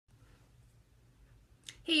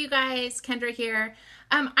Hey you guys, Kendra here.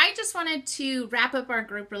 I just wanted to wrap up our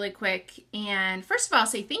group really quick and first of all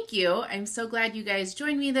say thank you. I'm so glad you guys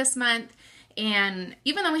joined me this month, and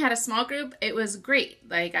even though we had a small group, it was great.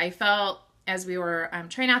 Like, I felt as we were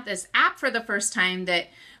trying out this app for the first time that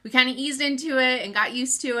we kind of eased into it and got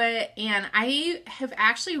used to it, and I have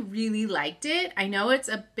actually really liked it. I know it's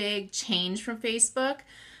a big change from Facebook,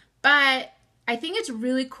 but I think it's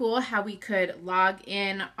really cool how we could log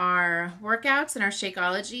in our workouts and our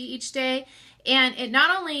Shakeology each day, and it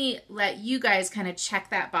not only let you guys kind of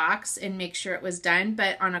check that box and make sure it was done,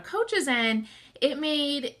 but on a coach's end,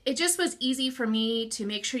 it just was easy for me to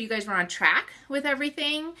make sure you guys were on track with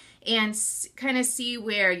everything and kind of see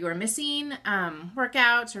where you were missing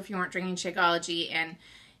workouts or if you weren't drinking Shakeology,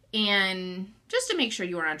 and just to make sure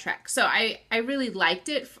you were on track. So I really liked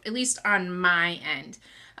it, at least on my end.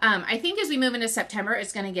 I think as we move into September,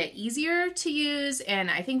 it's going to get easier to use, and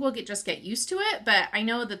I think we'll just get used to it. But I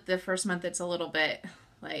know that the first month it's a little bit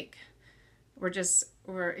like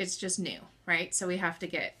it's just new, right? So we have to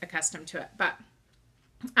get accustomed to it. But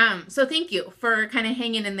so thank you for kind of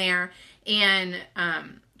hanging in there and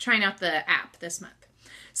trying out the app this month.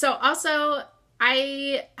 So also,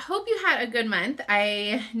 I hope you had a good month.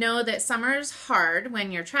 I know that summer's hard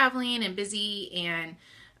when you're traveling and busy, and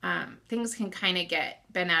things can kind of get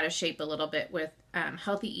bent out of shape a little bit with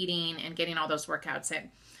healthy eating and getting all those workouts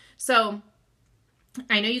in. So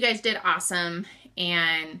I know you guys did awesome,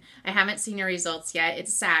 and I haven't seen your results yet.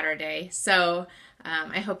 It's Saturday, so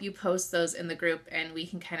I hope you post those in the group and we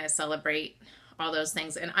can kind of celebrate all those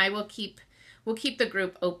things. And we'll keep the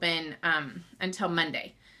group open until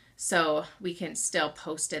Monday, so we can still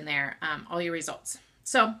post in there all your results.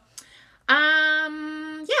 So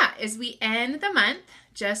yeah, as we end the month,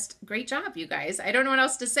 just great job, you guys. I don't know what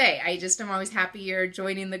else to say. I just am always happy you're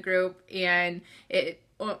joining the group, and it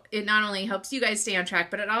not only helps you guys stay on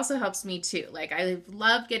track, but it also helps me too. Like, I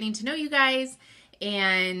love getting to know you guys,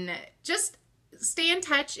 and just stay in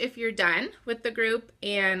touch if you're done with the group,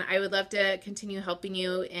 and I would love to continue helping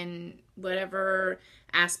you in whatever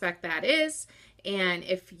aspect that is. And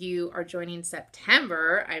if you are joining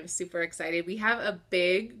September, I'm super excited. We have a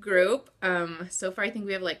big group. So far, I think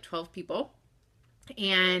we have like 12 people.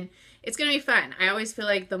 And it's going to be fun. I always feel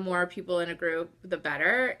like the more people in a group, the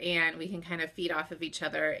better. And we can kind of feed off of each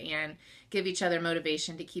other and give each other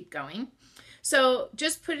motivation to keep going. So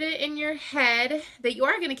just put it in your head that you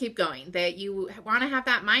are going to keep going, that you want to have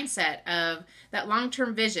that mindset of that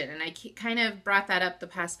long-term vision. And I kind of brought that up the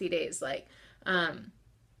past few days. Like,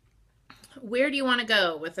 where do you want to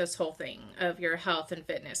go with this whole thing of your health and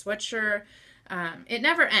fitness? What's your, it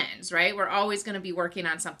never ends, right? We're always going to be working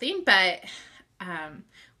on something, but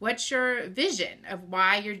what's your vision of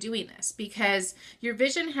why you're doing this? Because your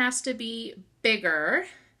vision has to be bigger.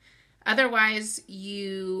 Otherwise,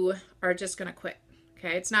 you are just going to quit.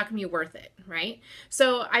 Okay. It's not going to be worth it. Right.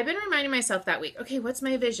 So I've been reminding myself that week, okay, what's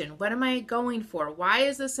my vision? What am I going for? Why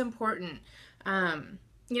is this important?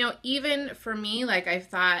 You know, even for me, like, I've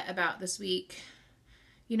thought about this week,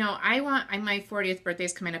 you know, my 40th birthday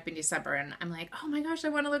is coming up in December, and I'm like, oh my gosh, I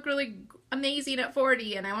want to look really amazing at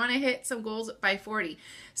 40, and I want to hit some goals by 40.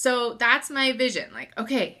 So that's my vision. Like,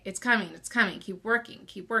 okay, it's coming. Keep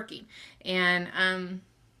working. And,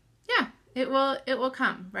 yeah, it will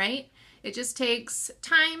come, right? It just takes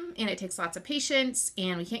time, and it takes lots of patience,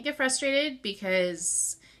 and we can't get frustrated,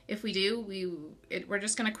 because if we do, we're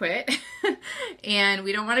just going to quit and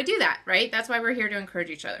we don't want to do that, right? That's why we're here, to encourage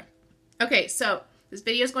each other. Okay, so this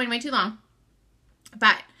video is going way too long,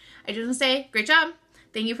 but I just want to say great job.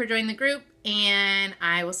 Thank you for joining the group, and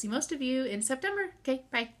I will see most of you in September. Okay,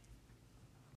 bye.